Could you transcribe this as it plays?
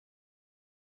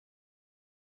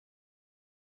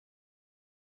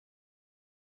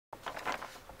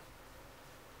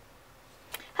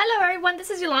everyone,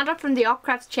 this is Yolanda from the All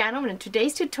Crafts channel, and in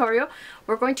today's tutorial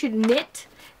we're going to knit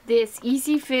this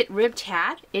easy fit ribbed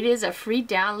hat. It is a free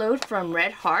download from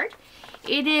RedHeart.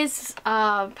 It is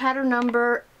pattern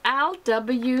number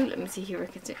LW, let me see here, I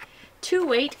can see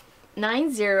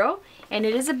 2890, and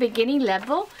it is a beginning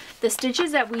level. The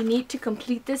stitches that we need to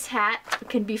complete this hat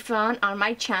can be found on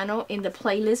my channel in the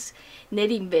playlist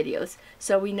knitting videos.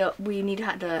 So we need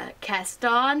how to cast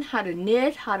on, how to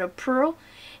knit, how to purl,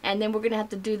 and then we're going to have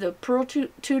to do the purl two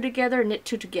together, knit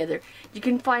two together. You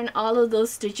can find all of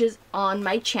those stitches on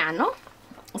my channel.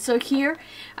 So here,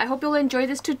 I hope you'll enjoy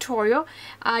this tutorial.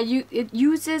 It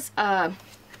uses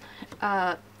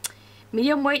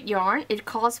medium weight yarn. It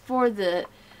calls for the,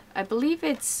 I believe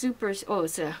it's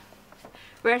it's a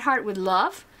RedHeart with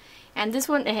Love. And this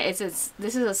one this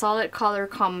is a solid color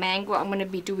called Mango. I'm going to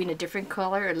be doing a different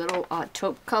color, a little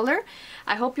taupe color.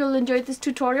 I hope you'll enjoy this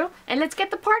tutorial, and let's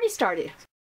get the party started.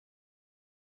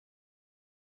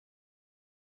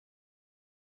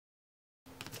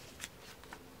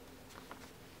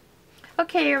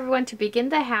 Okay everyone, to begin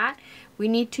the hat we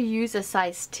need to use a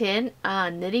size 10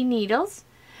 knitting needles.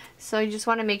 So you just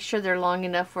want to make sure they're long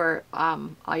enough for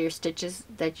all your stitches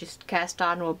that you cast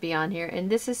on will be on here.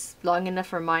 And this is long enough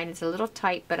for mine. It's a little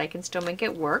tight, but I can still make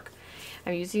it work.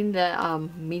 I'm using the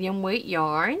medium weight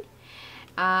yarn.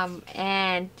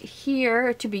 And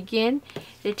here to begin,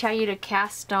 they tell you to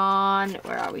cast on,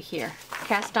 where are we here?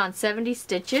 Cast on 70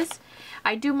 stitches.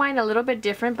 I do mine a little bit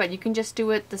different, but you can just do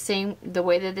it the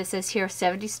way that this says here,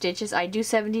 70 stitches. I do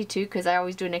 72 because I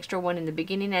always do an extra one in the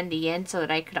beginning and the end so that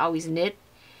I could always knit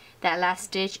that last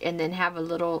stitch and then have a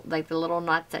little, like the little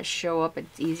knots that show up.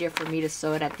 It's easier for me to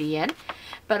sew it at the end.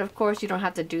 But of course you don't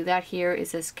have to do that. Here it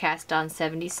says cast on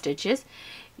 70 stitches.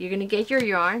 You're gonna get your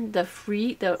yarn,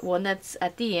 the one that's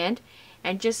at the end,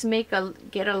 and just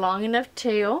get a long enough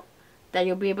tail that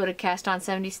you'll be able to cast on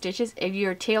 70 stitches. If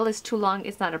your tail is too long,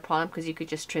 it's not a problem because you could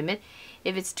just trim it.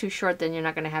 If it's too short, then you're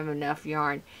not gonna have enough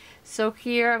yarn. So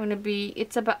here I'm going to be,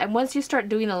 and once you start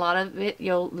doing a lot of it,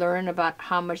 you'll learn about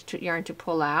how much yarn to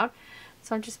pull out.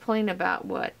 So I'm just pulling about,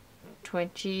 what,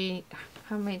 20,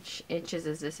 how much inches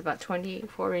is this? About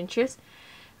 24 inches.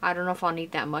 I don't know if I'll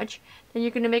need that much. Then you're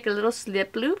going to make a little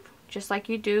slip loop, just like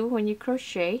you do when you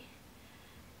crochet.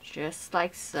 Just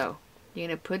like so. You're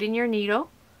going to put in your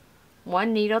needle,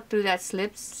 one needle through that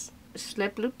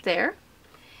slip loop there.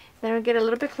 Then I'll get a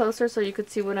little bit closer so you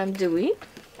could see what I'm doing.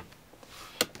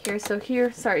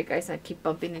 Here, sorry guys, I keep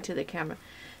bumping into the camera.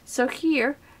 So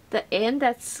here, the end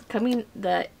that's coming,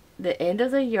 the end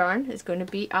of the yarn is going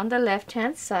to be on the left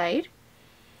hand side,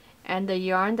 and the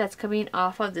yarn that's coming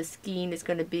off of the skein is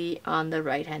going to be on the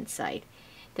right hand side.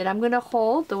 Then I'm going to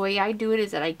hold, the way I do it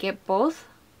is that I get both.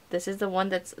 This is the one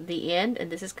that's the end,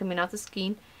 and this is coming off the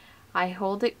skein. I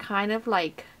hold it kind of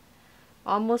like,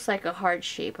 almost like a heart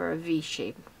shape or a V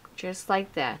shape, just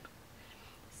like that.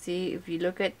 See, if you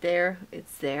look at there,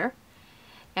 it's there.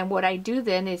 And what I do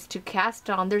then is to cast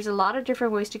on. There's a lot of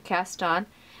different ways to cast on.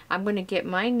 I'm going to get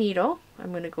my needle.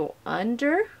 I'm going to go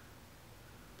under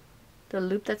the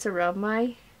loop that's around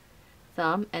my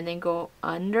thumb, and then go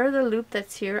under the loop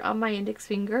that's here on my index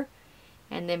finger,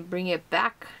 and then bring it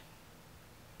back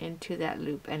into that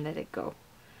loop and let it go.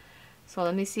 So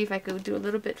let me see if I could do a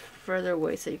little bit further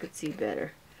away so you could see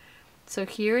better. So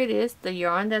here it is. The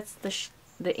yarn that's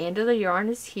the end of the yarn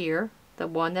is here. The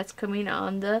one that's coming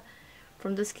on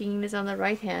from the skein is on the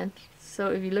right hand.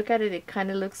 So if you look at it, it kind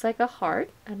of looks like a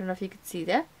heart. I don't know if you can see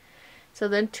that. So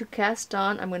then to cast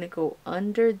on, I'm going to go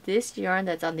under this yarn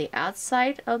that's on the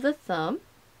outside of the thumb.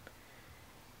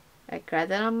 I grab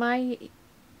that on my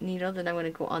needle, then I'm going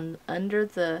to go on under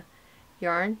the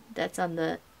yarn that's on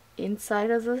the inside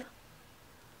of the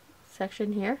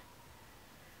section here.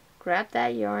 Grab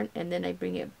that yarn, and then I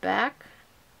bring it back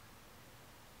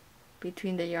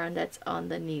between the yarn that's on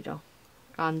the needle,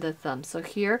 on the thumb. So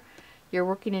here you're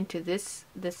working into this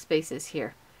spaces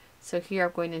here. So here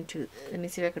I'm going into, let me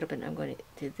see if I could open, I'm going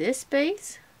to this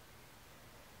space,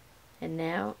 and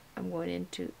now I'm going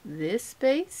into this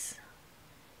space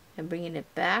and bringing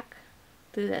it back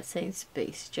through that same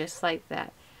space, just like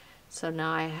that. So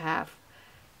now I have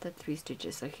the 3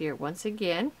 stitches. So here once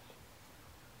again,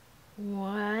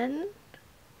 one,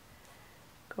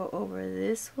 go over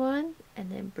this one,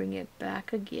 and then bring it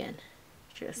back again,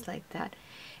 just like that.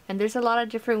 And there's a lot of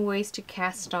different ways to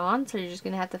cast on, so you're just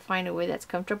going to have to find a way that's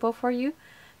comfortable for you.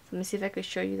 So let me see if I could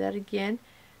show you that again.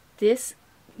 This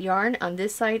yarn on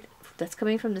this side that's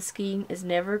coming from the skein is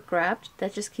never grabbed.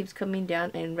 That just keeps coming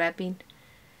down and wrapping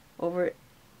over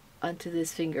onto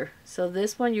this finger. So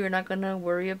this one you're not going to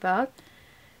worry about.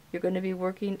 You're going to be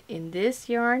working in this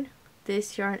yarn,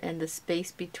 and the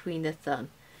space between the thumb.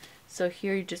 So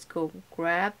here you just go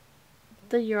grab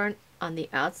the yarn on the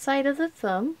outside of the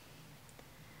thumb,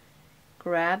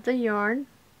 grab the yarn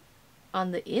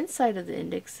on the inside of the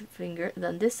index finger, and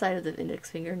on this side of the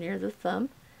index finger near the thumb,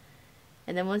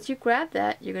 and then once you grab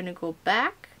that, you're going to go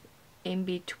back in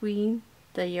between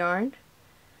the yarn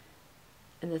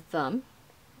and the thumb,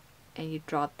 and you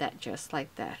drop that just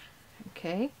like that.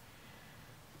 Okay,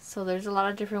 so there's a lot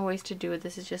of different ways to do it.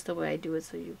 This is just the way I do it.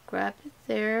 So you grab it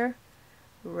there,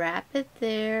 wrap it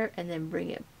there, and then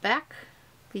bring it back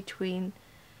between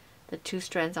the two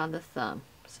strands on the thumb.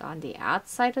 So on the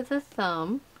outside of the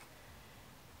thumb,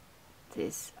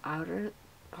 this outer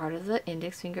part of the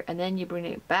index finger, and then you bring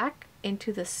it back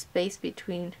into the space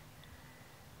between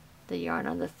the yarn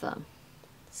on the thumb.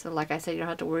 So like I said, you don't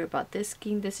have to worry about this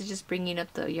skein. This is just bringing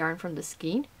up the yarn from the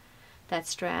skein, that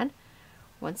strand.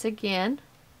 Once again,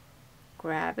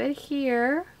 grab it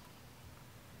here.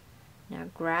 Now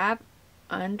grab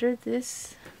under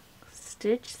this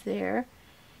stitch there,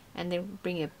 and then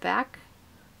bring it back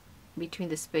between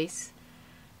the space,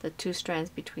 the two strands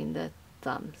between the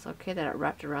thumbs, okay, that are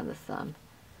wrapped around the thumb.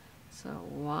 So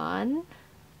 1,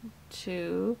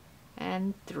 2,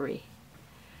 and 3.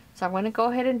 So I'm going to go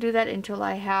ahead and do that until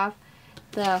I have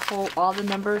all the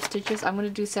number of stitches. I'm going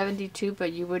to do 72,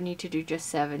 but you would need to do just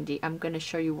 70. I'm going to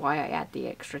show you why I add the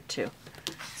extra 2.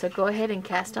 So go ahead and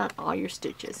cast on all your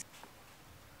stitches.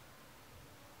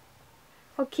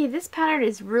 Okay, this pattern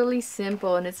is really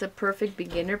simple and it's a perfect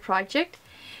beginner project.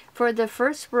 For the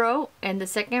first row and the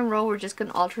second row, we're just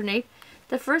going to alternate.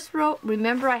 The first row,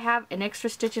 remember I have an extra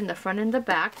stitch in the front and the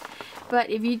back, but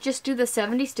if you just do the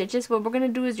 70 stitches, what we're going to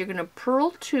do is you're going to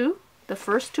purl 2. The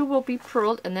first 2 will be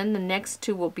purled, and then the next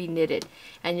 2 will be knitted,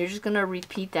 and you're just going to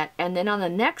repeat that. And then on the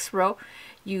next row,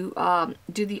 you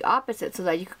do the opposite so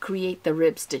that you can create the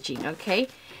rib stitching. Okay,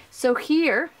 so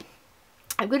here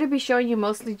I'm going to be showing you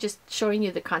mostly just showing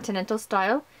you the continental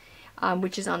style,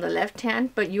 which is on the left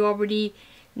hand, but you already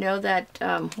know that,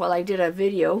 well, I did a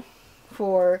video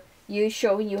for you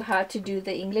showing you how to do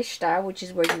the English style, which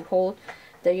is where you hold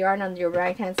the yarn on your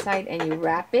right hand side and you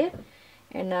wrap it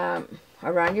and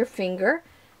around your finger.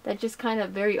 That's just kind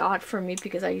of very odd for me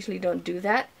because I usually don't do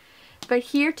that. But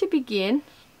here to begin,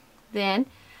 then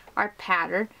our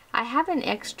pattern, I have an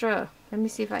extra, let me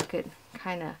see if I could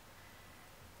kind of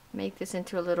make this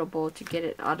into a little bowl to get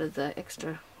it out of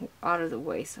the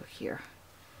way. So here,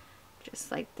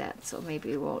 just like that, so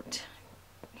maybe it won't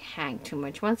hang too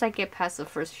much. Once I get past the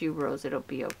first few rows, it'll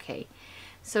be okay.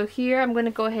 So here I'm going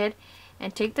to go ahead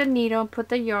and take the needle and put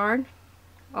the yarn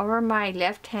over my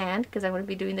left hand because I'm going to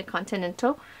be doing the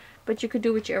continental, but you could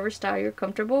do whichever style you're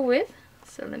comfortable with.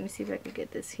 So let me see if I can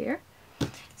get this here.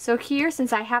 So here,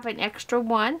 since I have an extra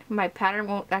one, my pattern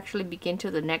won't actually begin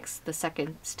till the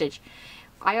second stitch.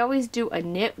 I always do a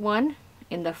knit one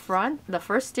in the front, the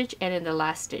first stitch, and in the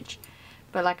last stitch.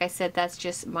 But like I said, that's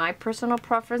just my personal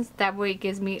preference. That way it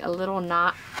gives me a little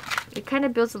knot. It kind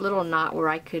of builds a little knot where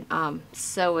I could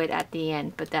sew it at the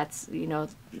end. But that's, you know,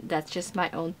 that's just my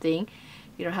own thing.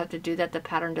 You don't have to do that. The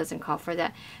pattern doesn't call for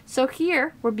that. So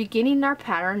here, we're beginning our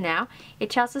pattern now. It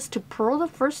tells us to purl the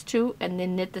first 2 and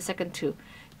then knit the second 2.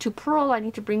 To purl, I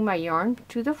need to bring my yarn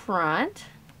to the front,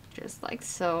 just like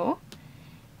so.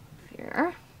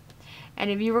 Here. And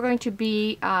if you were going to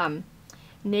be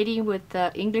knitting with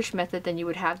the English method, then you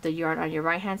would have the yarn on your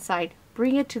right hand side,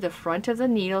 bring it to the front of the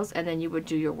needles, and then you would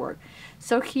do your work.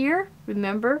 So here,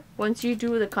 remember, once you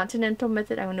do the continental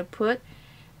method, I'm going to put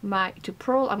to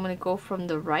purl, I'm going to go from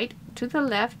the right to the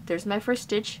left. There's my first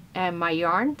stitch, and my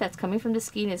yarn that's coming from the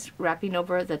skein is wrapping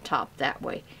over the top that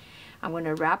way. I'm going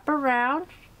to wrap around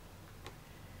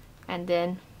and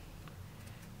then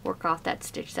work off that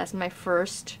stitch. That's my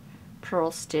first purl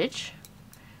stitch.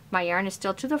 My yarn is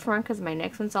still to the front because my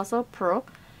next one's also a purl.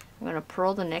 I'm going to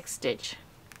purl the next stitch.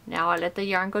 Now I let the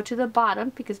yarn go to the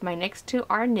bottom because my next 2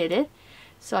 are knitted.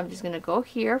 So I'm just going to go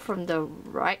here from the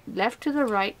left to the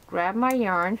right, grab my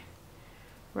yarn,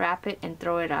 wrap it, and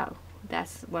throw it out.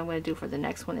 That's what I'm going to do for the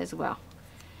next one as well.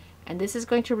 And this is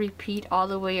going to repeat all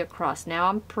the way across. Now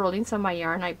I'm purling some of my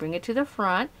yarn. I bring it to the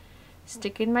front,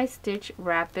 stick in my stitch,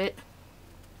 wrap it,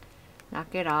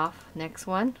 knock it off. Next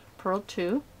one, purl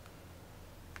 2.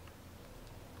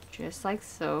 Just like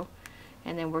so,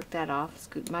 and then work that off.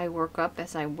 Scoot my work up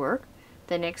as I work.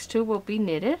 The next 2 will be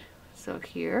knitted. So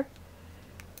here,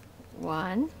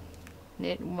 1,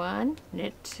 knit 1,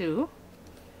 knit 2,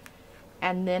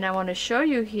 and then I want to show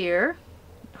you here.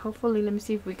 Hopefully, let me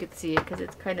see if we could see it because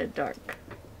it's kind of dark.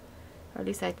 Or at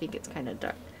least I think it's kind of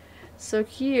dark. So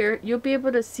here, you'll be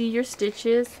able to see your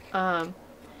stitches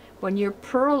when you're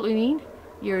purling.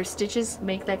 your stitches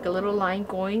make like a little line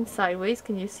going sideways.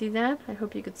 Can you see that? I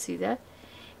hope you could see that.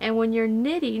 And when you're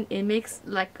knitting, it makes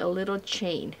like a little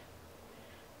chain.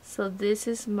 So this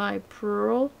is my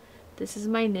purl, this is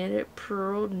my knitted,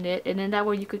 purl, knit, and then that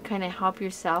way you could kind of help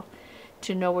yourself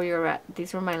to know where you're at.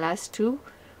 These were my last two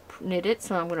knitted,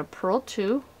 so I'm going to purl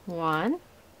 2, 1,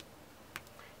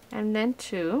 and then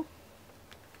 2,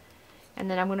 and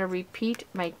then I'm going to repeat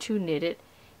my 2 knitted,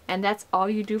 and that's all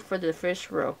you do for the first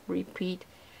row. Repeat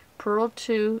purl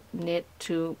 2, knit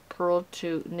 2, purl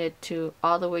 2, knit 2,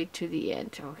 all the way to the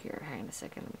end. Oh, here, hang on a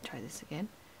second, let me try this again.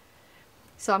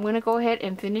 So I'm going to go ahead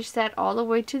and finish that all the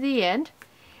way to the end,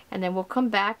 and then we'll come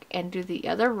back and do the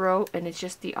other row, and it's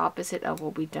just the opposite of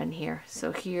what we've done here.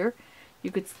 So here you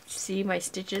could see my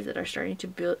stitches that are starting to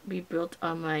be built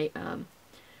on my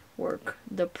work.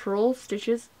 The purl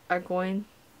stitches are going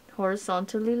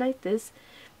horizontally like this.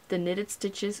 The knitted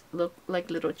stitches look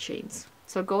like little chains.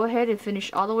 So go ahead and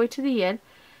finish all the way to the end.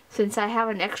 Since I have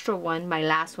an extra one, my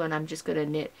last one, I'm just going to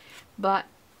knit. But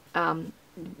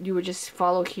you would just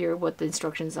follow here what the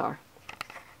instructions are.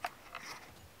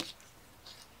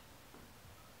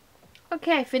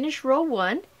 Okay, I finished row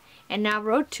 1, and now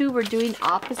row 2 we're doing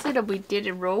opposite of we did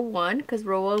in row 1, because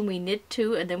row 1 we knit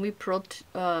 2 and then we purled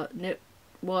knit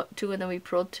 2 and then we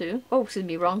purled 2. Oh, excuse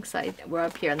me, wrong side. We're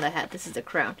up here on the hat. This is the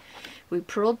crown. We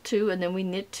purled 2 and then we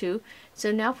knit 2.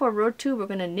 So now for row 2 we're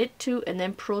going to knit 2 and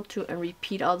then purl 2 and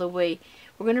repeat all the way.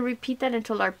 We're going to repeat that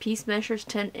until our piece measures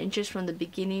 10 inches from the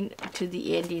beginning to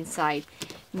the ending side,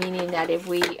 meaning that if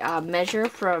we measure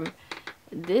from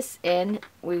this end,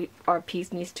 our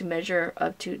piece needs to measure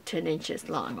up to 10 inches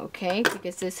long, okay?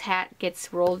 Because this hat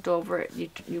gets rolled over,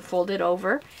 you fold it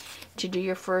over to do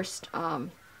your first,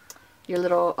 your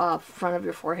little front of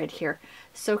your forehead here.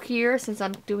 So here, since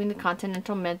I'm doing the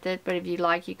continental method, but if you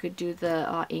like, you could do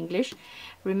the English.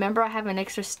 Remember, I have an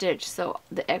extra stitch, so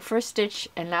the first stitch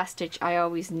and last stitch I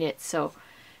always knit, so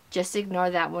just ignore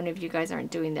that one if you guys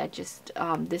aren't doing that. Just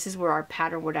this is where our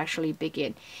pattern would actually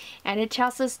begin, and it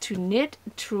tells us to knit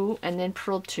 2 and then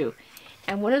purl 2.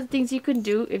 And one of the things you can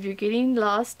do if you're getting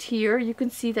lost here, you can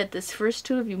see that this first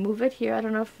 2, if you move it here, I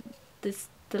don't know if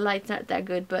the light's not that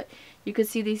good, but you can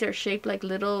see these are shaped like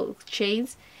little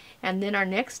chains, and then our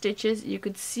next stitches you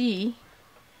could see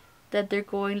that they're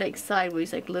going like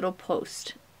sideways, like little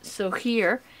posts. So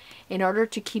here, in order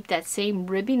to keep that same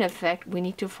ribbing effect, we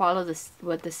need to follow this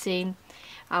with the same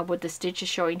what the stitch is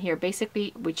showing here.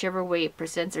 Basically, whichever way it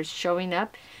presents are showing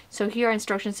up. So here our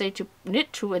instructions say to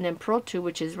knit 2 and then purl 2,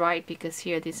 which is right because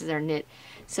here this is our knit.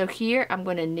 So here I'm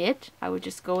going to knit. I would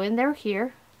just go in there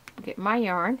here, get my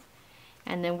yarn,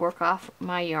 and then work off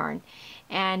my yarn.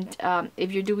 And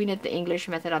if you're doing it the English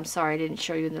method, I'm sorry I didn't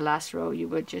show you in the last row, you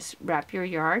would just wrap your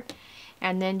yarn,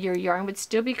 and then your yarn would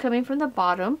still be coming from the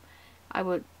bottom. I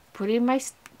would put in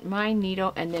my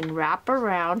needle and then wrap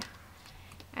around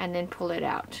and then pull it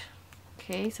out.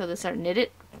 Okay, so this are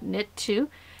knit 2.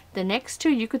 The next 2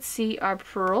 you could see are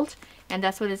purled, and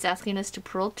that's what it's asking us to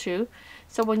purl 2.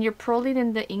 So when you're purling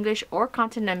in the English or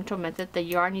continental method, the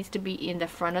yarn needs to be in the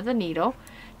front of the needle.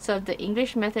 So the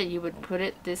English method, you would put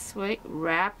it this way,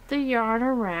 wrap the yarn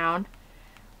around,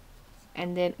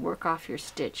 and then work off your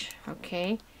stitch.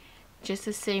 Okay, just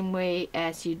the same way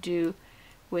as you do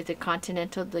with the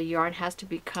continental, the yarn has to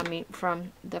be coming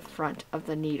from the front of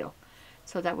the needle.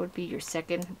 So that would be your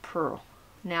second purl.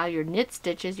 Now your knit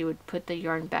stitches, you would put the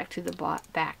yarn back to the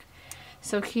back.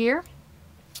 So here,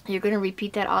 you're going to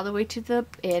repeat that all the way to the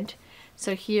end.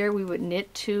 So here we would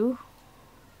knit 2,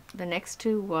 the next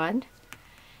 2, 1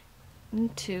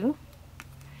 and 2,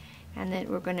 and then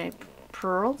we're going to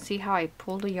purl. See how I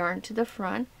pull the yarn to the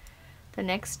front. The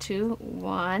next 2,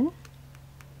 1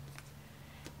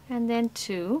 and then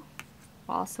 2,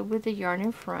 also with the yarn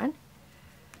in front.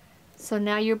 So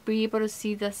now you'll be able to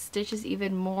see the stitches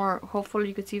even more. Hopefully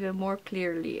you could see even more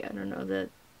clearly. I don't know that.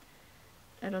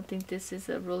 I don't think this is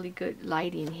a really good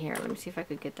lighting here. Let me see if I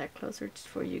could get that closer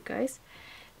for you guys.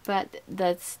 But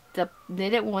the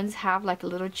knitted ones have like a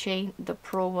little chain. The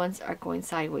purl ones are going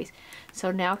sideways.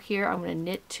 So now here I'm going to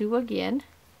knit 2 again.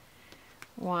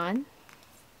 1,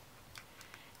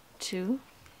 2,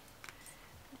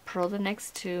 purl the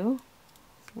next 2,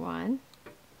 1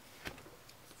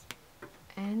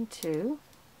 and 2.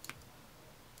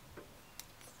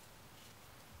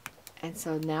 And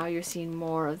so now you're seeing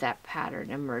more of that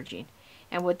pattern emerging.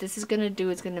 And what this is going to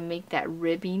do is going to make that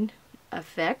ribbing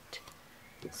effect.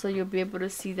 So you'll be able to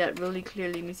see that really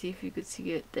clearly. Let me see if you could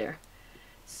see it there.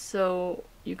 So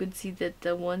you can see that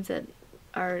the ones that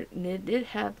are knitted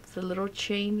have the little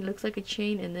chain, looks like a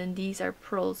chain, and then these are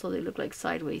purls, so they look like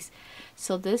sideways.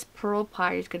 So this purl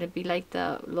part is going to be like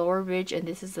the lower ridge, and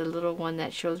this is the little one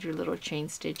that shows your little chain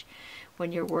stitch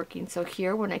when you're working. So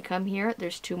here, when I come here,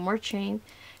 there's 2 more chain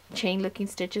looking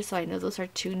stitches, so I know those are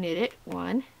 2 knitted,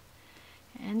 1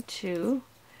 and 2.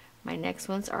 My next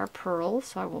ones are purls,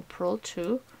 so I will purl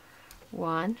 2,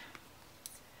 1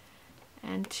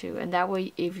 and 2, and that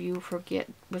way if you forget,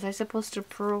 was I supposed to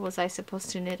purl, was I supposed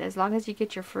to knit, as long as you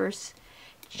get your first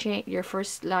chain, your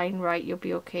first line right, you'll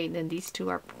be okay. Then these 2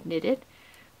 are knitted,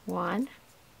 1,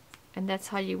 and that's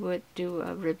how you would do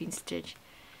a ribbing stitch.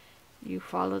 You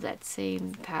follow that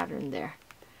same pattern there.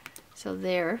 So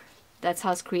there, that's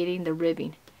how it's creating the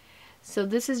ribbing. So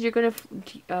this is, you're going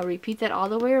to repeat that all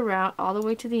the way around, all the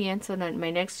way to the end. So then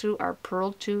my next 2 are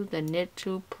purl 2, then knit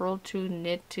 2, purl 2,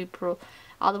 knit 2, purl,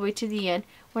 all the way to the end.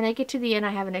 When I get to the end,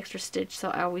 I have an extra stitch, so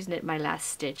I always knit my last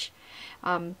stitch.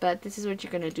 But this is what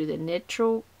you're going to do: the knit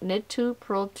 2,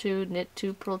 purl 2, knit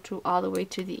 2, purl 2, all the way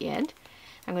to the end.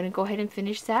 I'm going to go ahead and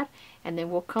finish that, and then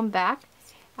we'll come back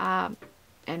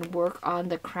and work on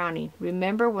the crowning.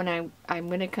 Remember, when I'm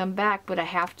going to come back, but I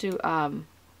have to,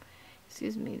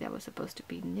 excuse me, that was supposed to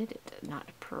be knitted, not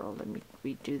a purl. Let me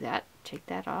redo that, take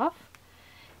that off,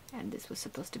 and this was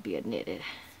supposed to be a knitted,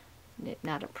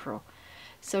 not a purl.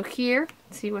 So here,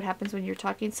 see what happens when you're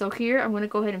talking. So here, I'm going to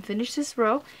go ahead and finish this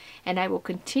row, and I will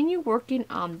continue working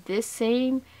on this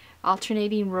same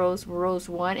alternating rows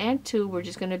 1 and 2. We're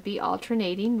just going to be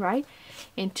alternating, right,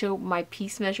 until my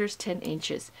piece measures 10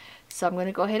 inches. So I'm going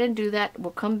to go ahead and do that.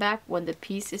 We'll come back when the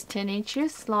piece is 10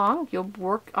 inches long. You'll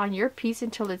work on your piece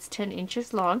until it's 10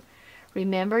 inches long.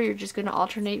 Remember, you're just going to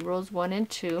alternate rows 1 and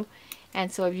 2.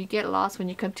 And so if you get lost when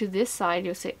you come to this side,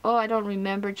 you'll say, oh, I don't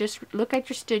remember. Just look at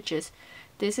your stitches.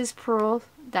 This is purl,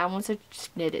 that one's a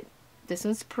knitted. This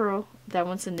one's purl, that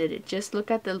one's a knitted. Just look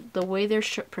at the way they're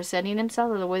presenting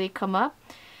themselves, or the way they come up.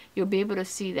 You'll be able to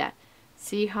see that.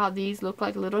 See how these look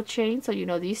like little chains? So you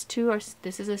know these 2 are,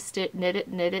 this is a stitch,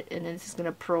 knitted, knitted, and then this is going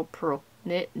to purl, purl,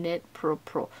 knit, knit, purl,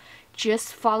 purl.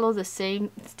 Just follow the same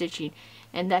stitching,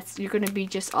 and that's, you're going to be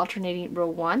just alternating row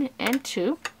 1 and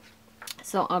 2.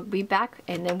 So I'll be back,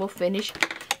 and then we'll finish,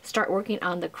 start working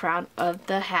on the crown of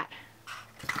the hat.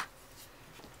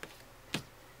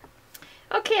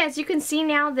 Okay, as you can see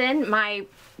now, then my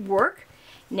work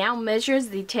now measures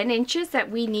the 10 inches that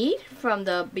we need from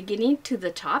the beginning to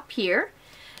the top here.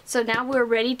 So now we're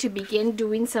ready to begin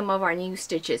doing some of our new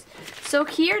stitches. So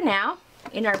here now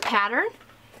in our pattern,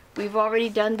 we've already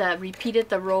done repeated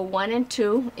the row 1 and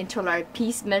 2 until our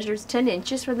piece measures 10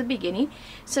 inches from the beginning.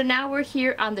 So now we're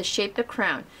here on the shape the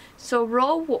crown. So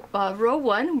row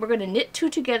 1, we're going to knit 2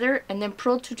 together and then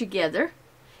purl 2 together.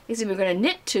 We're going to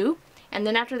knit 2. And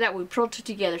then after that we purl 2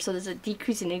 together, so there's a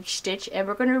decrease in each stitch, and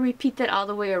we're going to repeat that all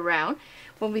the way around.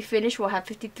 When we finish, we'll have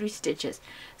 53 stitches.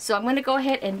 So I'm going to go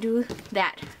ahead and do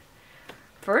that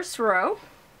first row.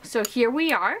 So here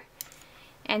we are,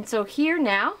 and so here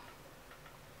now,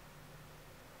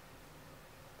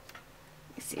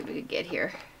 let's see if we can get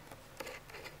here.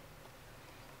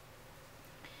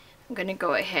 I'm going to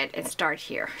go ahead and start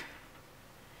here.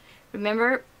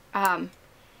 Remember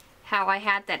how I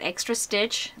had that extra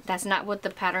stitch? That's not what the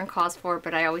pattern calls for,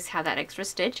 but I always have that extra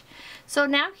stitch. So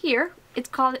now here, it's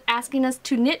called asking us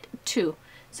to knit 2.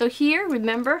 So here,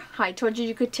 remember how I told you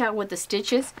you could tell with the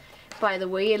stitches by the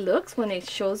way it looks when it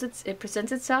shows it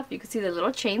presents itself. You can see the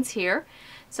little chains here.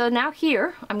 So now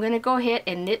here, I'm going to go ahead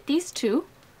and knit these 2.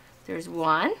 There's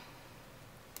 1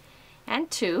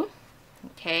 and 2.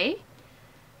 Okay,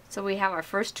 so we have our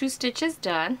first 2 stitches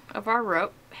done of our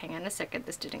row. Hang on a second,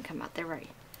 this didn't come out there right.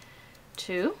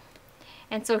 2,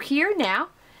 and so here now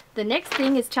the next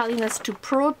thing is telling us to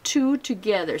purl 2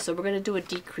 together, so we're going to do a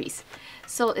decrease.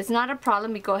 So it's not a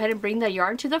problem. We go ahead and bring the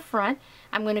yarn to the front.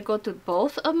 I'm going to go through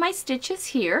both of my stitches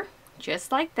here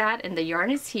just like that, and the yarn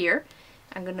is here.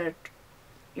 I'm going to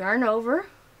yarn over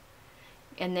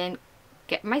and then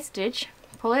get my stitch,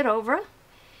 pull it over,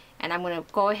 and I'm going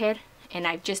to go ahead, and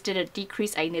I just did a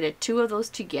decrease. I knitted 2 of those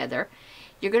together.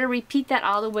 You're going to repeat that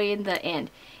all the way in the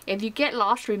end. If you get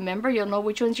lost, remember, you'll know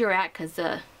which ones you're at, because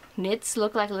the knits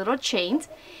look like little chains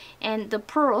and the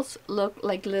purls look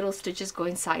like little stitches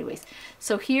going sideways.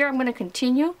 So here I'm going to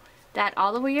continue that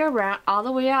all the way around, all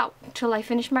the way out until I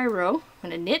finish my row. I'm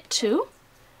going to knit 2,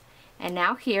 and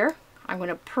now here I'm going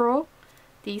to purl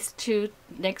these 2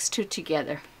 next 2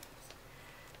 together.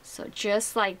 So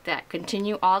just like that,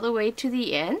 continue all the way to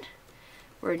the end.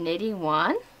 We're knitting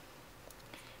 1,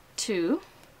 2,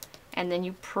 and then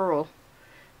you purl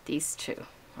these 2.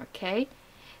 Okay,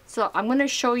 so I'm going to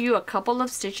show you a couple of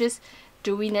stitches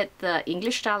doing it the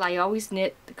English style, I always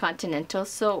knit the continental.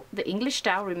 So the English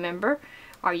style, remember,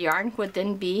 our yarn would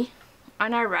then be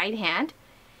on our right hand.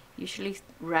 Usually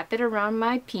wrap it around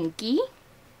my pinky,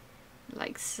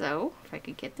 like so. If I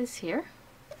could get this here.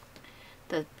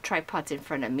 The tripod's in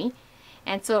front of me.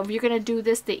 And so if you're going to do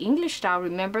this the English style,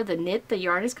 remember the knit, the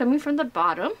yarn is coming from the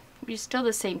bottom. You're still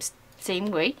the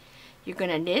same way. You're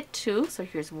going to knit 2. So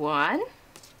here's 1.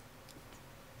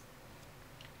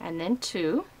 And then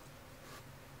 2.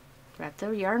 Wrap the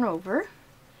yarn over.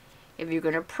 If you're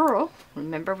going to purl,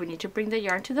 remember we need to bring the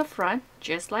yarn to the front,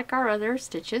 just like our other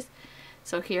stitches.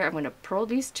 So here I'm going to purl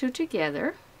these 2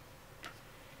 together.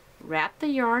 Wrap the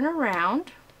yarn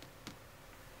around.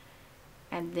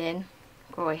 And then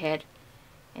go ahead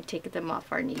and take them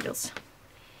off our needles.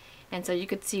 And so you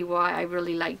could see why I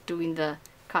really like doing the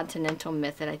continental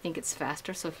method. I think it's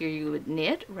faster. So here you would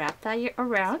knit, wrap that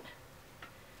around,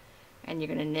 and you're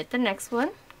going to knit the next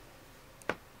one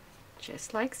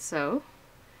just like so.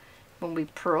 When we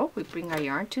purl, we bring our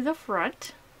yarn to the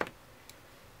front.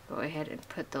 Go ahead and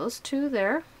put those 2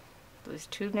 there, those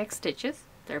 2 next stitches,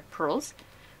 they're purls.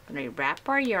 We're going to wrap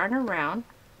our yarn around,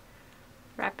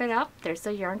 wrap it up, there's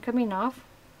the yarn coming off,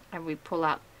 and we pull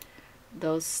out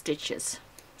those stitches.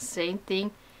 Same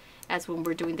thing as when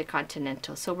we're doing the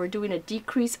continental. So we're doing a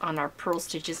decrease on our purl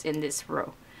stitches in this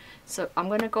row. So I'm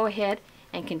going to go ahead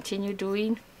and continue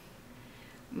doing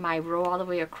my row all the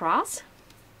way across.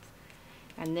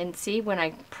 And then see, when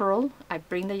I purl, I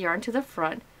bring the yarn to the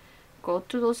front, go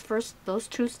to those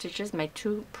 2 stitches, my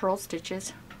 2 purl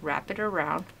stitches, wrap it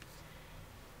around,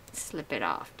 slip it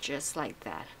off just like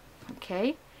that.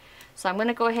 Okay, so I'm going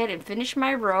to go ahead and finish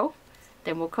my row,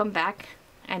 then we'll come back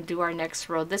and do our next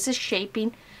row. This is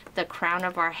shaping the crown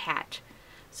of our hat.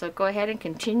 So go ahead and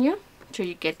continue till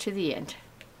you get to the end.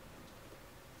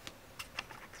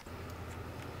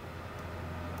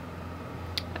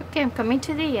 Okay, I'm coming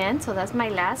to the end, so that's my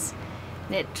last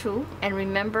knit 2. And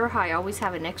remember how I always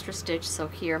have an extra stitch, so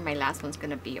here my last one's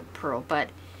going to be a purl, but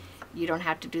you don't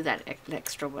have to do that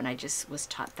extra one. I just was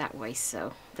taught that way,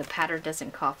 so the pattern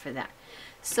doesn't call for that.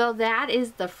 So that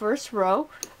is the first row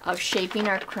of shaping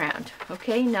our crown.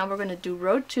 Okay, now we're going to do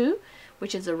row 2,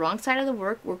 which is the wrong side of the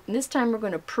work. This time we're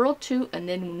going to purl 2 and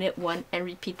then knit 1 and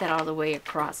repeat that all the way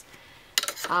across.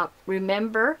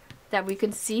 Remember that we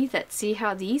can see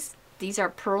how these are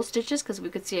purl stitches because we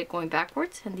could see it going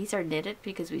backwards, and these are knitted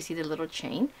because we see the little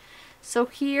chain. So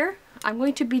here I'm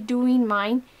going to be doing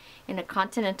mine in a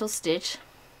continental stitch,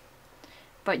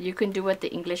 but you can do it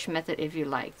the English method if you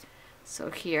like.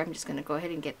 So here I'm just going to go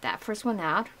ahead and get that first one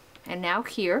out, and now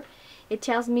here it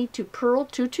tells me to purl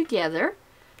 2 together.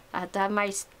 I have to have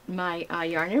my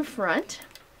yarn in front.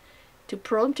 To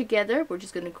purl them together, we're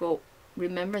just going to go,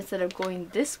 remember, instead of going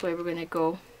this way, we're going to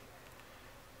go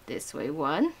this way.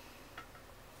 1.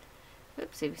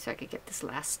 Oops, so I could get this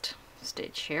last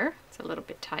stitch here. It's a little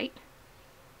bit tight.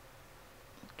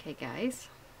 Okay, guys.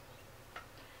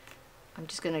 I'm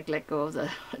just going to let go of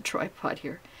the tripod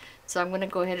here. So I'm going to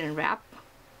go ahead and wrap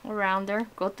around there,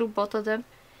 go through both of them,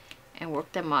 and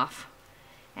work them off.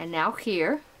 And now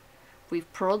here,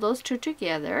 we've purled those 2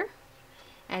 together,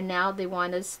 and now they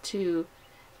want us to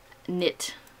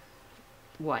knit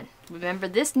 1. Remember,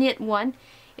 this knit 1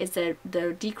 is the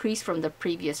decrease from the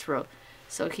previous row.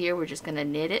 So here we're just going to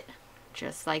knit it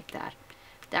just like that.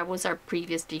 That was our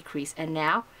previous decrease, and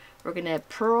now we're going to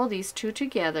purl these 2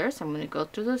 together. So I'm going to go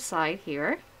through the side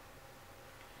here.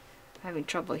 I'm having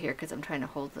trouble here because I'm trying to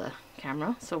hold the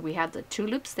camera. So we have the 2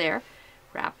 loops there.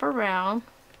 Wrap around.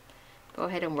 Go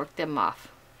ahead and work them off.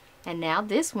 And now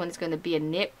this one is going to be a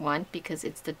knit 1 because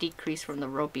it's the decrease from the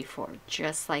row before,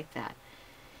 just like that.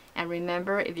 And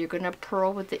remember, if you're going to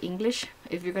purl with the English,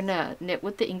 if you're going to knit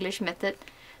with the English method,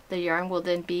 the yarn will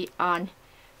then be on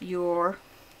your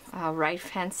right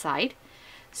hand side.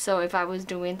 So if I was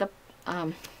doing the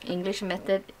English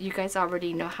method, you guys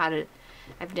already know how to,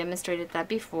 I've demonstrated that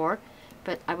before,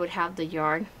 but I would have the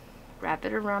yarn, wrap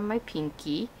it around my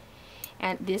pinky,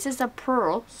 and this is a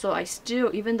purl, so I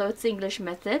still, even though it's the English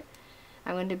method,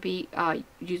 I'm going to be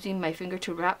using my finger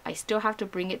to wrap. I still have to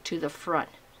bring it to the front,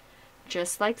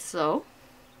 just like so.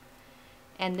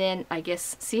 And then I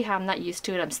guess, see how I'm not used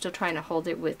to it, I'm still trying to hold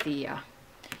it with the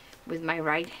with my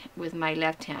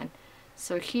left hand.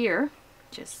 So here,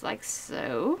 just like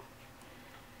so,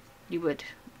 you would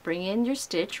bring in your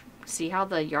stitch. See how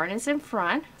the yarn is in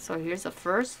front. So here's the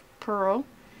first purl,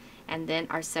 and then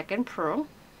our second purl.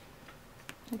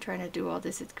 I'm trying to do all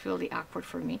this, it's really awkward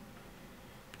for me.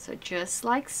 So just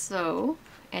like so,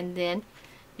 and then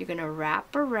you're going to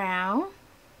wrap around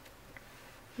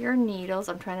your needles.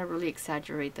 I'm trying to really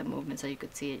exaggerate the movement so you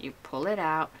could see it. You pull it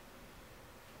out,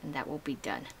 and that will be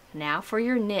done. Now for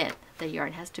your knit, the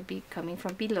yarn has to be coming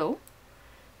from below.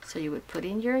 So you would put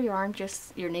in your yarn,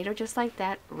 your needle just like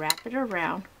that, wrap it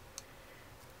around,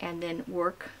 and then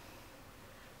work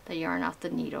the yarn off the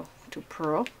needle to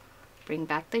purl. Bring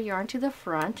back the yarn to the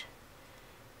front,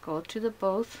 go to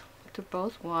both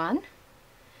 1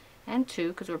 and 2,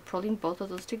 because we're pulling both of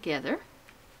those together.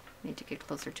 Need to get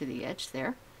closer to the edge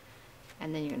there,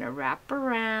 and then you're going to wrap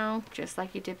around just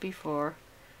like you did before,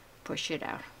 push it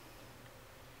out,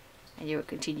 and you will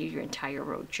continue your entire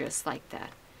row just like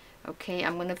that. Okay,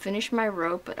 I'm going to finish my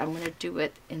row, but I'm going to do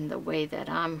it in the way that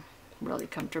I'm really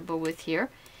comfortable with here,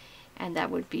 and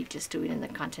that would be just doing in the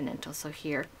continental. So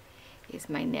here is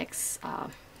my next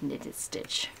knitted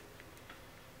stitch,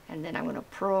 and then I'm going to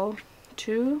purl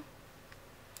 2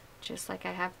 just like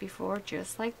I have before,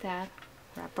 just like that,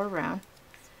 wrap around,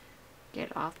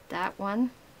 get off that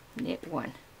one, knit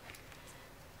 1.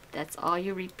 That's all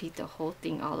you repeat the whole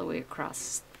thing all the way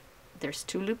across. There's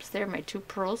 2 loops there, my 2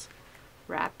 purls,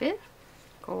 wrap it,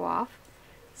 go off,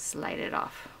 slide it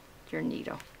off your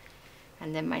needle,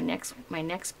 and then my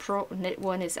next purl knit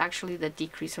 1 is actually the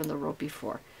decrease from the row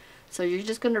before. So you're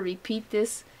just going to repeat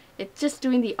this. It's just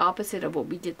doing the opposite of what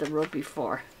we did the row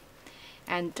before,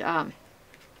 and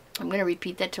I'm going to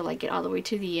repeat that till I get all the way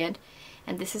to the end,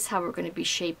 and this is how we're going to be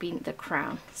shaping the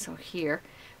crown. So here,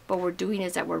 what we're doing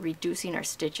is that we're reducing our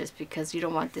stitches, because you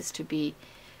don't want this to be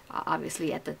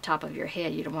obviously at the top of your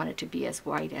head. You don't want it to be as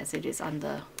wide as it is on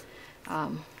the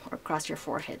or across your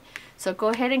forehead. So go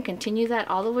ahead and continue that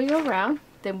all the way around.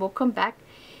 Then we'll come back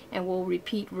and we'll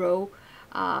repeat row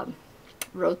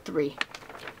 3.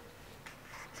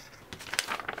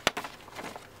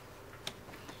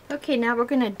 Okay, now we're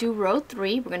going to do row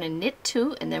 3. We're going to knit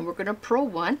 2, and then we're going to purl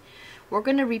 1. We're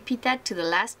going to repeat that to the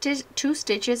last 2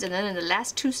 stitches, and then in the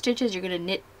last 2 stitches you're going to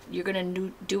knit. You're going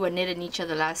to do a knit in each of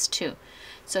the last 2.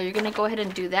 So you're going to go ahead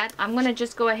and do that. I'm going to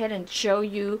just go ahead and show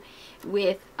you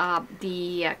with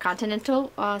the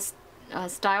continental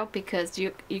style, because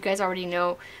you guys already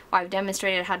know, well, I've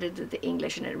demonstrated how to do the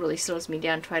English, and it really slows me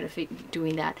down trying to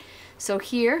doing that. So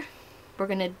here we're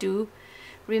going to do,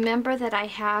 remember that I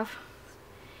have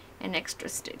an extra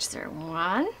stitch there,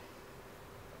 1.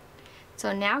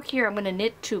 So now here I'm going to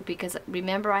knit 2, because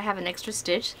remember I have an extra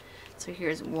stitch. So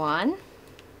here's 1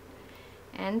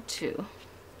 and 2,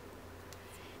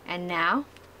 and now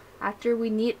after we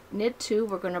knit 2,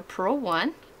 we're going to purl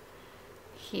 1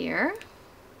 here.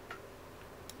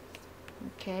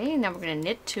 Okay, and then we're going to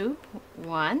knit 2,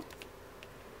 1,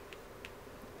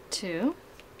 2,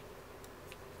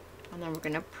 and then we're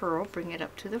going to purl, bring it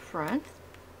up to the front,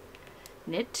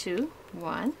 knit 2,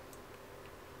 1,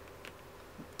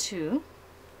 2,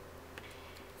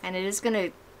 and it is going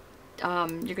to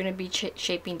you're going to be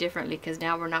shaping differently, because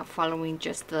now we're not following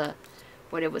just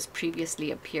what it was previously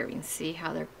appearing. See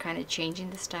how they're kind of changing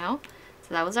the style?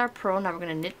 So that was our purl. Now we're going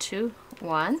to knit 2,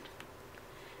 1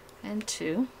 and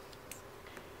 2,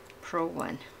 purl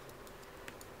 1,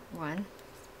 1,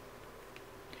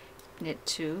 knit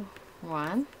 2,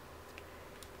 1,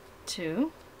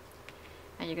 2,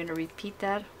 and you're going to repeat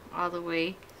that all the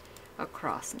way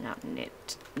across. Now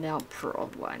knit, now purl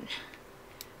 1.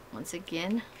 Once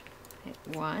again, knit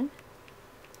 1.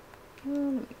 Let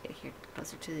me get here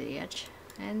closer to the edge,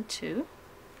 and 2,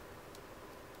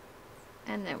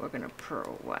 and then we're going to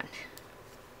purl 1.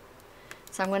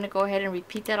 So I'm going to go ahead and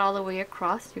repeat that all the way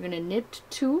across. You're going to knit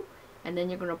 2, and then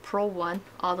you're going to purl 1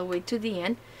 all the way to the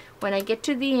end. When I get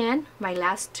to the end, my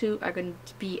last 2 are going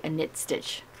to be a knit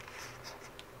stitch.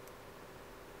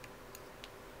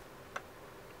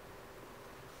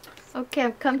 Okay,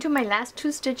 I've come to my last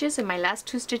 2 stitches, and my last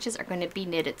 2 stitches are going to be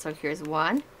knitted. So here's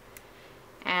 1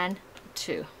 and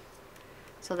 2.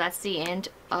 So that's the end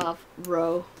of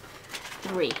row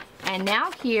 3. And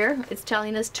now here it's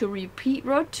telling us to repeat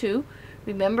row 2.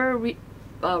 Remember,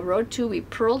 row 2 we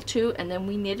purled 2, and then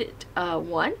we knitted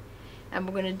 1, and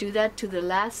we're going to do that to the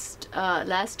last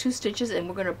 2 stitches, and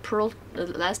we're going to purl. The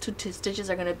last 2 stitches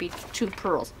are going to be 2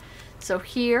 purls. So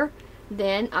here,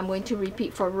 then I'm going to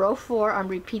repeat for row 4. I'm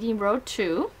repeating row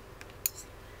 2,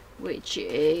 which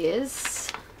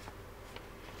is,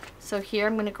 so here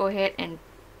I'm going to go ahead and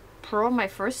purl my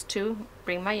first 2,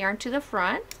 bring my yarn to the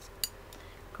front,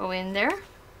 go in there,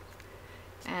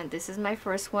 and this is my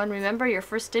first one. Remember, your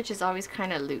first stitch is always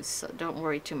kind of loose, so don't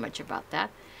worry too much about that.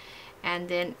 And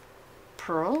then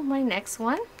purl my next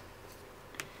one.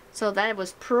 So that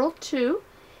was purl 2,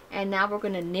 and now we're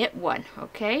going to knit 1.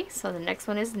 Okay, so the next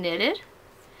one is knitted.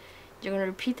 You're going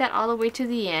to repeat that all the way to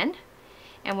the end,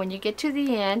 and when you get to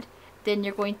the end, then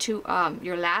you're going to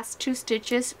your last 2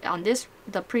 stitches on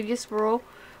the previous row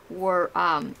were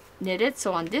knitted,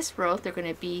 so on this row they're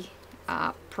going to be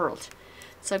purled.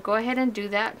 So go ahead and do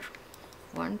that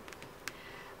one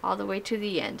all the way to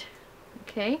the end.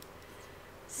 Okay,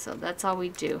 so that's all we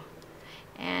do.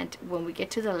 And when we get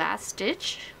to the last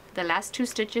stitch, the last 2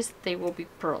 stitches, they will be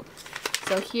purled.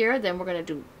 So here, then we're going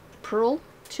to do purl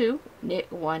 2,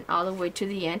 knit 1 all the way to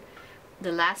the end.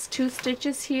 The last 2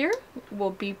 stitches here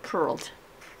will be purled.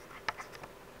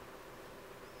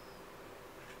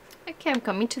 Okay, I'm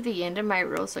coming to the end of my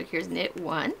row, so here's knit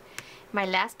 1. My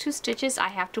last 2 stitches I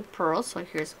have to purl, so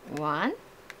here's 1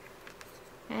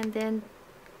 and then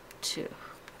 2.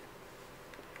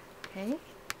 Okay,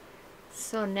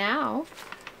 so now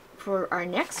for our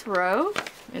next row,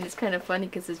 and it's kind of funny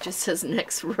because it just says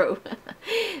next row,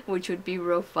 which would be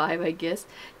row 5, I guess.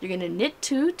 You're going to knit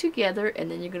 2 together,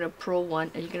 and then you're going to purl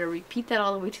 1, and you're going to repeat that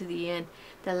all the way to the end.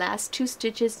 The last 2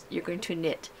 stitches you're going to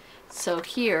knit. So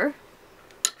here,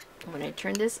 when I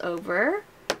turn this over,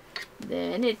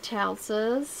 then it tells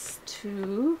us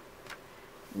to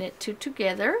knit 2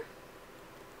 together,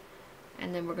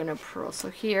 and then we're going to purl. So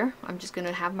here I'm just going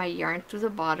to have my yarn through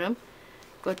the bottom,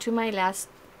 go to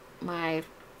my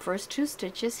first 2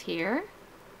 stitches here,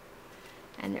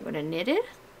 and they're going to knit it,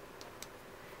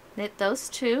 knit those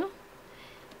 2,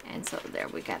 and so there,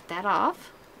 we got that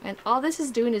off. And all this is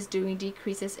doing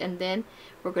decreases, and then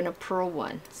we're going to purl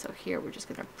 1. So here we're just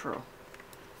going to purl.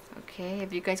 Okay,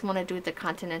 if you guys want to do it the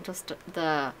continental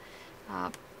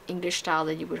English style,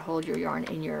 then you would hold your yarn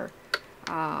in your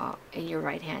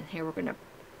right hand. Here we're going to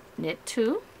knit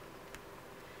 2,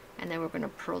 and then we're going to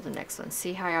purl the next one.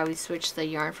 See how I always switch the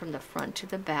yarn from the front to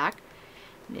the back.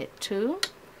 Knit 2.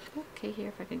 Okay, here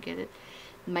if I can get it.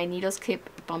 My needles keep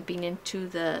bumping into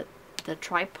the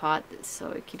tripod,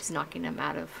 so it keeps knocking them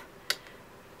out of.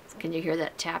 Can you hear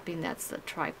that tapping? That's the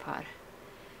tripod.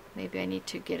 Maybe I need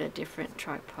to get a different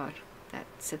tripod that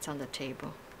sits on the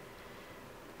table.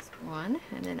 That's 1,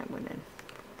 and then I'm going to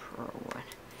purl 1.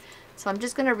 So I'm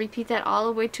just going to repeat that all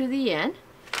the way to the end.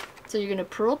 So you're going to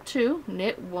purl 2,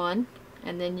 knit 1,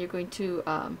 and then you're going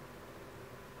to,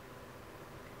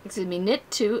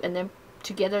 knit 2, and then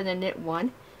together, and then knit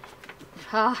 1.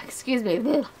 Excuse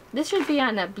me, this should be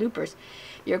on bloopers.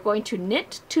 You're going to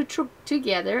knit 2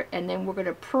 together, and then we're going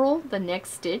to purl the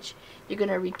next stitch. You're going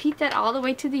to repeat that all the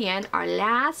way to the end. Our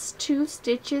last 2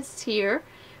 stitches here,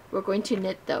 we're going to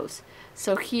knit those.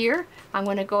 So here, I'm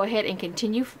going to go ahead and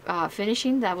continue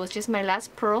finishing. That was just my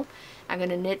last purl. I'm going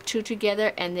to knit 2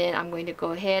 together, and then I'm going to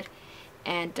go ahead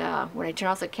and when I turn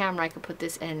off the camera, I can put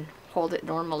this and hold it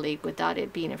normally without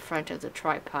it being in front of the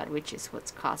tripod, which is what's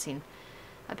causing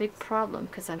a big problem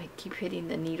because I keep hitting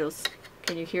the needles.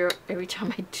 Can you hear every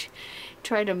time I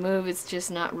try to move? It's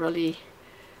just not really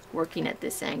working at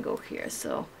this angle here.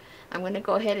 So I'm going to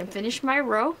go ahead and finish my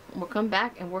row, and we'll come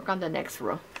back and work on the next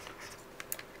row.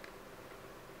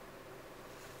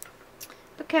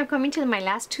 Okay, I'm coming to my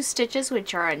last 2 stitches,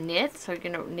 which are a knit. So you're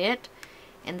going to knit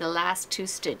in the last 2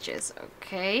 stitches.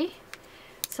 Okay,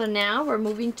 so now we're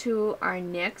moving to our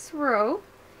next row.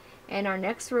 And our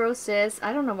next row says,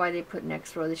 I don't know why they put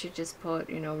next row. They should just put,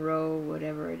 you know, row,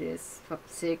 whatever it is,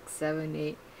 6, 7,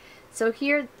 8. So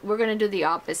here we're going to do the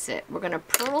opposite. We're going to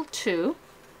purl 2,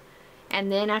 and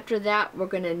then after that we're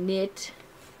going to knit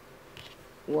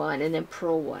 1 and then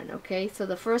purl 1. Okay, so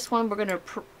the first one we're going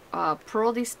to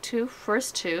purl these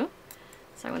first two.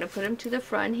 So I'm going to put them to the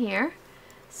front here.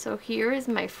 So here is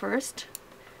my first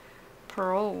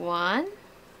purl 1.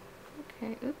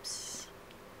 Okay, oops.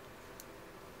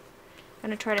 I'm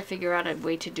going to try to figure out a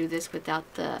way to do this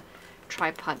without the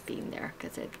tripod being there,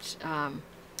 because it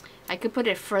I could put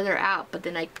it further out, but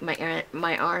then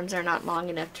my arms are not long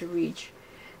enough to reach.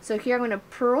 So here I'm going to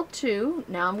purl 2.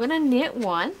 Now I'm going to knit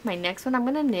 1. My next one I'm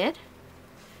going to knit,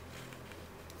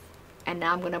 and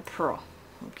now I'm going to purl.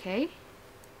 Okay,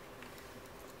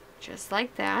 just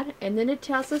like that. And then it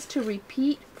tells us to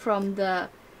repeat from the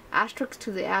asterisk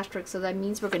to the asterisk, so that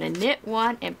means we're going to knit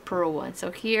 1 and purl 1. So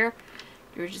here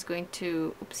you're just going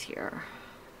to,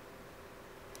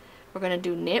 we're going to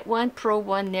do knit 1, purl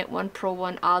 1, knit 1, purl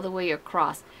 1 all the way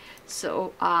across.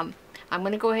 So I'm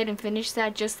going to go ahead and finish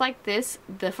that just like this.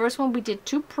 The first one we did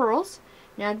 2 purls.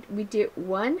 Now we did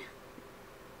 1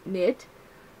 knit,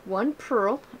 1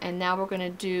 purl, and now we're going to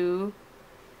do,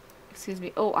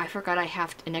 oh, I forgot I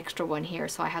have an extra one here,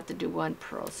 so I have to do 1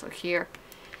 purl. So here,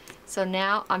 so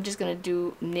now I'm just going to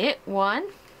do knit 1,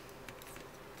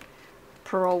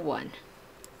 purl 1.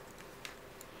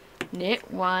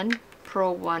 Knit 1,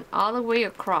 purl 1 all the way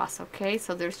across. Okay,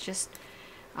 so there's just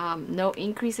no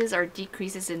increases or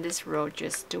decreases in this row,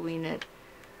 just doing it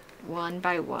one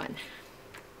by one.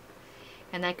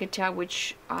 and I could tell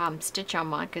which stitch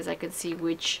I'm on because I can see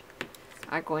which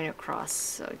are going across.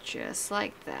 So just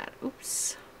like that.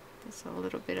 Oops, there's a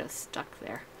little bit of stuck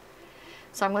there.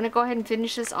 So I'm going to go ahead and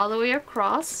finish this all the way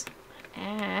across,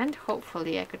 and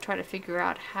hopefully I could try to figure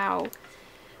out how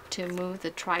to move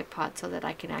the tripod so that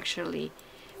I can actually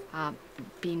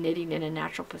be knitting in a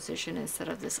natural position instead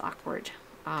of this awkward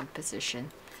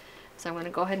position. So I'm going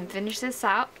to go ahead and finish this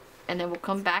out, and then we'll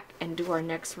come back and do our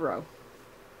next row.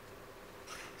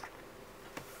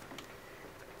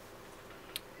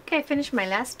 Okay, I finished my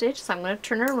last stitch, so I'm going to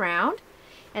turn it around,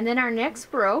 and then our next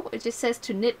row, it just says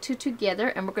to knit 2 together,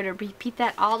 and we're going to repeat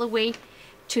that all the way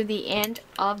to the end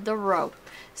of the row.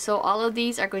 So all of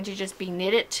these are going to just be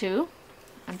knitted 2.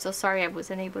 I'm so sorry I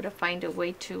wasn't able to find a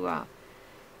way to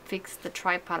fix the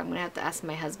tripod. I'm going to have to ask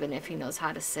my husband if he knows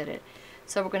how to set it.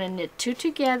 So we're going to knit 2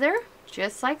 together,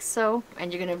 just like so,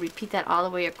 and you're going to repeat that all the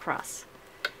way across.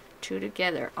 2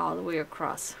 together, all the way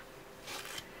across.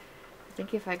 I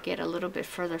think if I get a little bit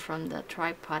further from the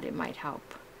tripod, it might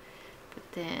help. But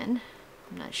then,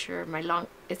 I'm not sure.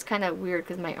 It's kind of weird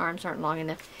because my arms aren't long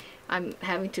enough. I'm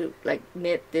having to like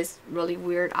knit this really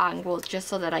weird angle just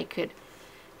so that I could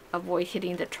avoid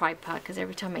hitting the tripod, because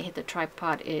every time I hit the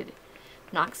tripod, it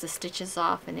knocks the stitches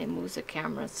off and it moves the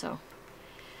camera.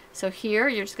 So here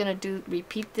you're just going to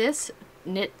repeat this,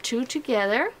 knit 2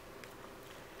 together.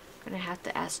 I'm going to have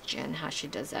to ask Jen how she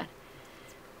does that.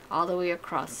 All the way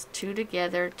across, 2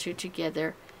 together, 2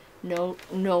 together, no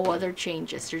other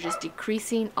changes. You're just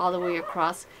decreasing all the way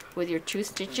across with your 2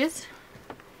 stitches.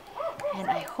 And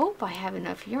I hope I have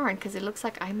enough yarn, because it looks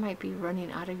like I might be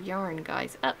running out of yarn,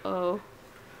 guys. Uh-oh.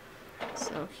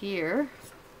 So here,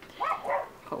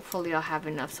 hopefully I'll have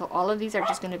enough. So all of these are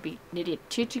just going to be knitted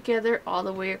 2 together all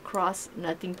the way across.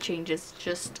 Nothing changes,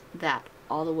 just that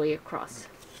all the way across.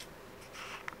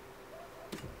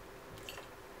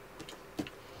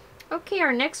 Okay,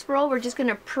 our next row, we're just going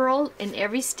to purl in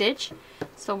every stitch.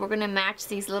 So we're going to match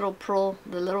these little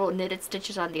the little knitted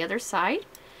stitches on the other side.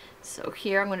 So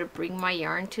here I'm going to bring my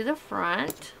yarn to the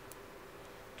front,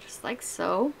 just like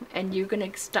so, and you're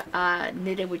going to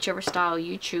knit it whichever style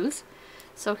you choose.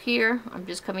 So here I'm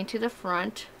just coming to the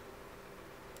front,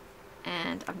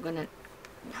 and I'm going to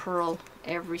purl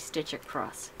every stitch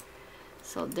across.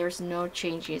 So there's no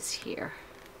changes here.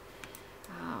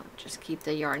 Just keep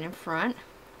the yarn in front,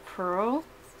 purl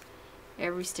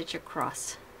every stitch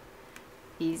across.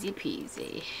 Easy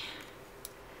peasy.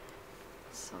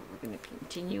 So we're going to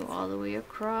continue all the way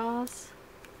across,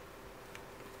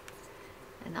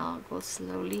 and I'll go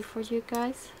slowly for you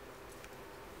guys,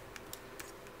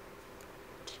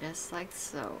 just like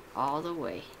so, all the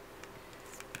way.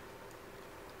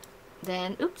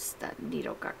 Then, oops, that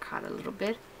needle got caught a little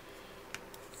bit.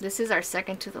 This is our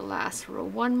second to the last row.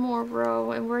 One more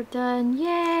row and we're done.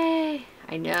 Yay!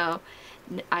 I know,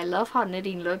 I love how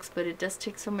knitting looks, but it does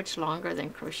take so much longer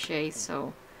than crochet.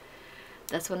 So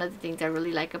that's one of the things I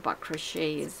really like about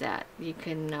crochet, is that you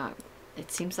can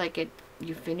it seems like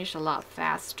you finish a lot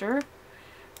faster,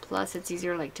 plus it's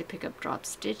easier like to pick up drop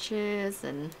stitches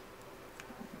and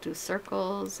do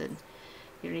circles, and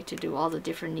you don't need to do all the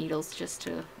different needles just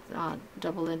to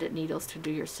double-ended needles to do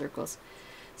your circles.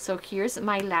 So here's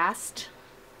my last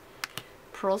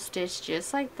purl stitch,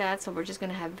 just like that. So we're just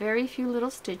going to have very few little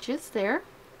stitches there.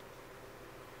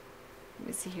 Let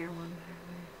me see here, one.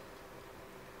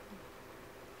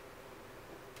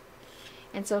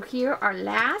 And so here our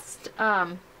last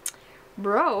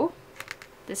row,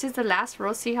 this is the last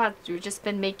row. See how we've just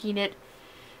been making it,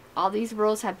 all these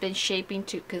rows have been shaping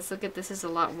to, because look at this is a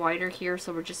lot wider here,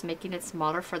 so we're just making it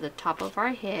smaller for the top of our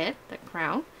head, the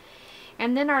crown.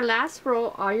 And then our last row,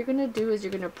 all you're going to do is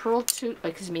you're going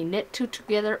to knit 2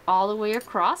 together all the way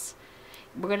across.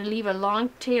 We're going to leave a long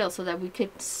tail so that we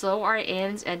could sew our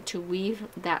ends and to weave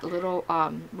that little,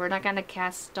 we're not going to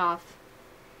cast off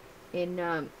in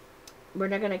the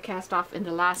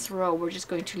last row. We're just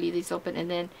going to leave these open and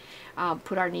then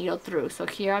put our needle through. So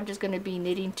here I'm just going to be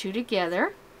knitting 2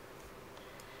 together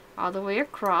all the way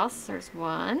across. There's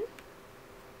one,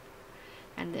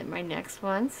 and then my next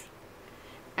ones,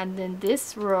 and then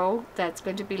this row that's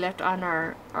going to be left on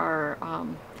our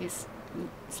these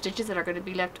stitches that are going to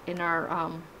be left in our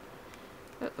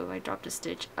uh-oh, I dropped a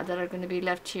stitch, that are going to be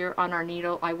left here on our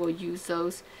needle. I will use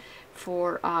those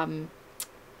for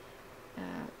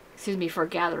for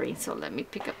gathering. So let me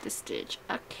pick up the stitch.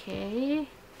 Okay,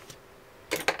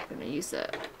 I'm going to use a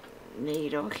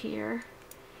needle here.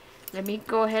 Let me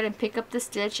go ahead and pick up the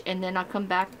stitch, and then I'll come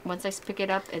back once I pick it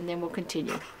up, and then we'll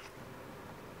continue.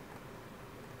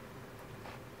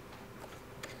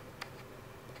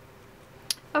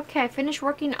 Okay, I finished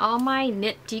working all my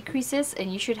knit decreases,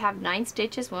 and you should have 9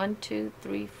 stitches. 1, 2,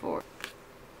 3, 4.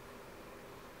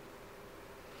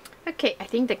 Okay, I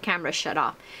think the camera shut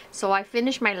off. So I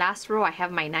finished my last row. I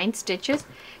have my 9 stitches.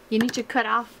 You need to cut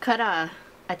a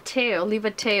tail, leave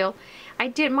a tail. I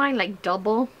did mine like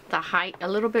double the height, a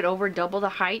little bit over double the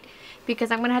height,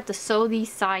 because I'm going to have to sew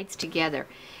these sides together.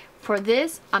 For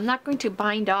this, I'm not going to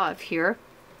bind off here.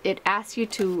 It asks you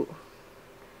to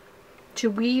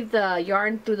weave the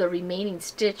yarn through the remaining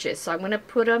stitches. So I'm going to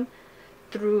put them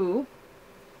through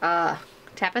a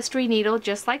tapestry needle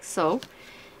just like so.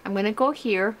 I'm going to go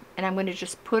here and I'm going to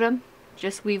just put them,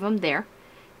 just weave them there,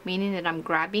 meaning that I'm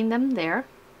grabbing them there.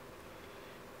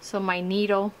 So my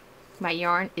needle, my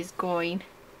yarn is going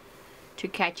to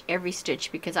catch every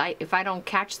stitch, because if I don't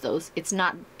catch those, it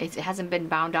hasn't been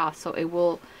bound off, so it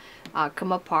will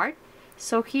come apart.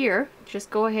 So here,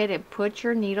 just go ahead and put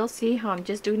your needle. See how I'm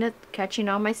just doing it, catching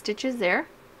all my stitches there.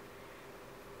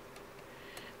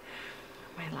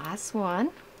 My last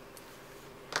one.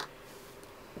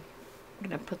 I'm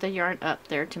going to put the yarn up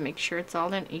there to make sure it's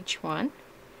all in each one.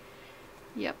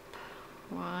 Yep.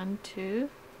 1, 2.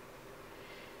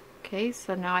 Okay,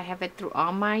 so now I have it through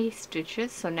all my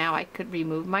stitches. So now I could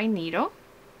remove my needle.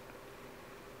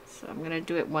 So I'm going to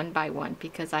do it one by one,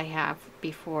 because I have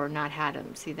before not had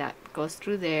them. See, that goes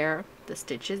through there, the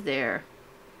stitch is there.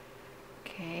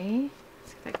 Okay,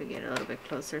 see if I could get a little bit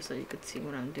closer so you could see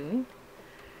what I'm doing.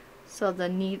 So the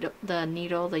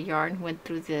yarn went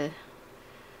through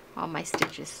all my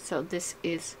stitches. So this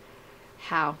is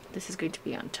how this is going to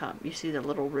be on top. You see the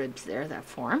little ribs there that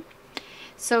form.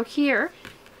 So here,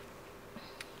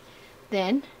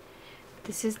 then,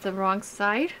 this is the wrong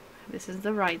side, this is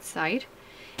the right side.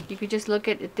 You could just look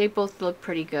at it, they both look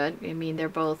pretty good. I mean, they're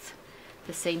both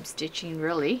the same stitching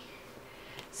really.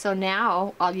 So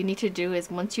now all you need to do is,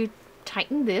 once you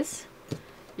tighten this,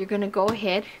 you're going to go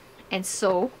ahead and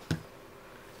sew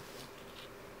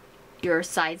your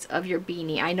sides of your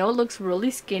beanie. I know it looks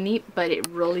really skinny, but it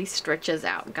really stretches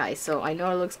out, guys. So I know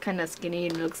it looks kind of skinny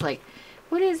and it looks like,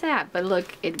 what is that? But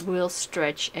look, it will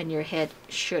stretch and your head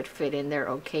should fit in there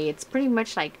okay. It's pretty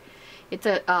much like, it's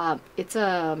a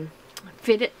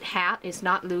fitted hat. It's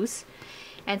not loose.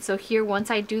 And so here, once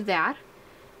I do that,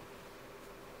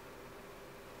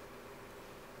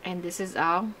 and this is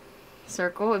our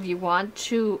circle, if you want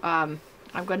to, I'm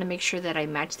going to make sure that I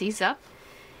match these up,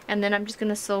 and then I'm just going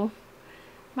to sew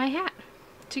my hat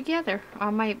together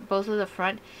on both of the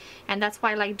front. And that's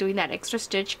why I like doing that extra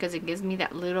stitch, because it gives me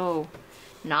that little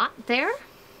knot there.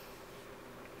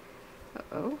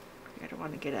 Uh-oh, I don't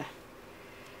want to get a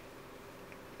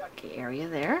area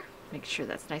there. Make sure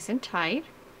that's nice and tight.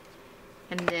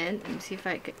 And then let me see if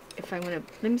I could,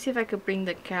 let me see if I could bring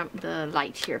the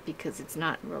light here, because it's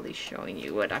not really showing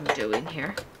you what I'm doing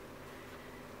here.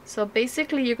 So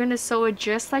basically you're going to sew it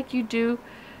just like you do.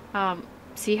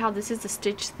 See how this is the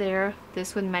stitch there,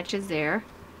 this one matches there,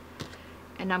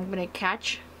 and I'm going to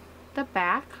catch the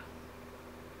back,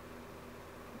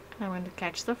 I'm going to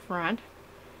catch the front,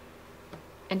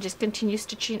 and just continue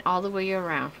stitching all the way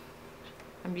around.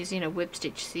 I'm using a whip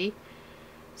stitch, see?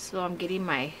 So I'm getting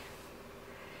my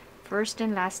first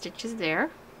and last stitches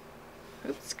there.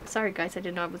 Oops, sorry guys, I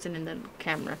didn't know I wasn't in the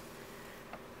camera.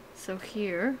 So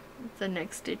here, the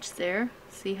next stitch there.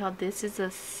 See how this is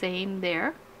the same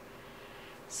there?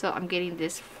 So I'm getting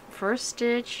this first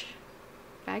stitch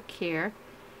back here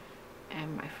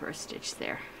and my first stitch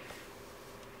there.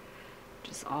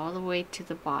 Just all the way to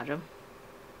the bottom.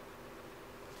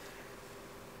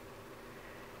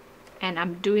 And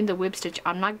I'm doing the whip stitch.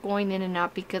 I'm not going in and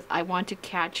out because I want to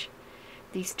catch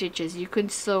these stitches. You can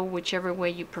sew whichever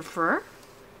way you prefer,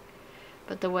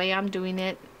 but the way I'm doing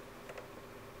it,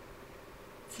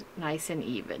 it's nice and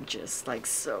even, just like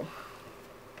so.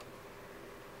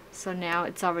 So now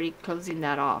it's already closing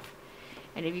that off.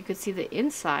 And if you could see the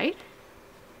inside,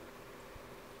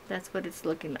 that's what it's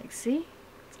looking like. See?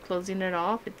 It's closing it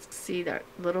off. It's, see that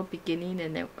little beginning,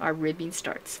 and then our ribbing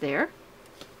starts there.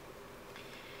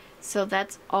 So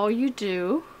that's all you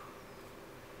do.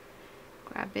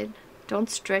 Grab it. Don't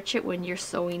stretch it when you're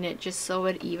sewing it. Just sew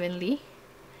it evenly.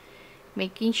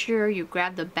 Making sure you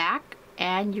grab the back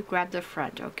and you grab the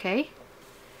front, okay?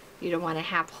 You don't want to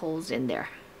have holes in there.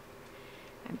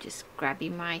 I'm just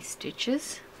grabbing my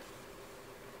stitches.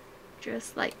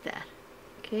 Just like that.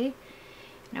 Okay?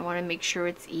 And I want to make sure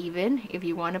it's even. If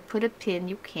you want to put a pin,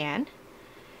 you can.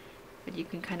 But you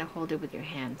can kind of hold it with your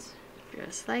hands.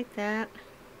 Just like that.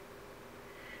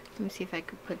 Let me see if I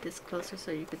could put this closer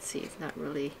so you could see it's not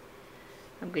really...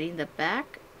 I'm getting the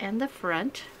back and the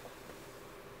front.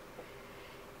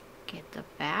 Get the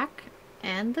back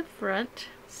and the front.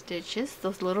 stitches,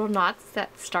 those little knots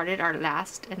that started our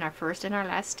last and our first and our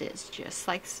last stitch, just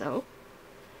like so.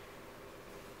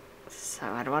 So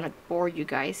I don't want to bore you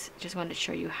guys, just want to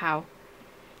show you how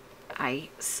I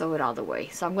sew it all the way.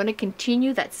 So I'm going to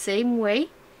continue that same way,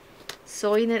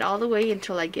 sewing it all the way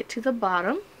until I get to the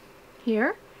bottom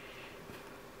here,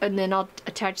 and then I'll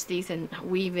attach these and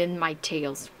weave in my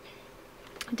tails.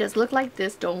 It does look like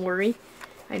this, don't worry.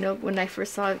 I know when I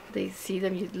first saw it, they see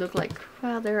them, you look like,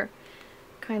 well, they're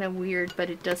kind of weird, but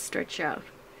it does stretch out.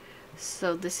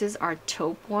 So this is our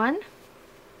taupe one,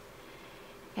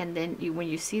 and then when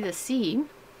you see the seam,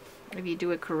 if you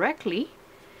do it correctly,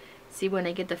 see when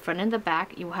I get the front and the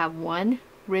back, you have one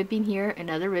ribbing here,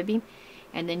 another ribbing,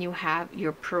 and then you have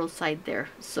your purl side there.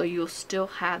 So you'll still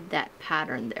have that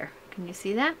pattern there. Can you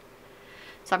see that?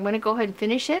 So I'm going to go ahead and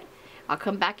finish it. I'll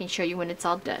come back and show you when it's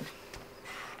all done.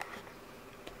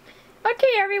 Okay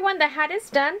everyone, the hat is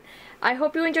done. I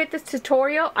hope you enjoyed this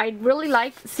tutorial. I'd really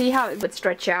like to see how it would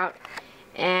stretch out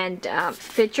and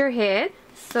fit your head.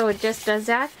 So it just does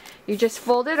that. You just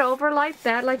fold it over like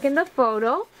that, like in the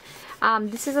photo.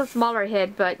 This is a smaller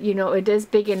head, but you know, it is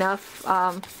big enough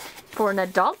for an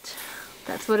adult.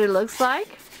 That's what it looks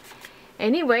like.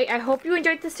 Anyway, I hope you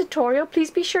enjoyed this tutorial.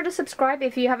 Please be sure to subscribe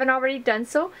if you haven't already done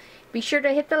so. Be sure to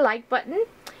hit the like button.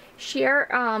 Share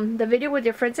the video with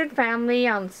your friends and family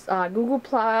on Google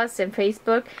Plus and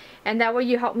Facebook, and that way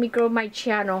you help me grow my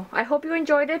channel. I hope you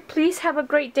enjoyed it. Please have a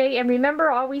great day, and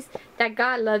remember always that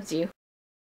God loves you.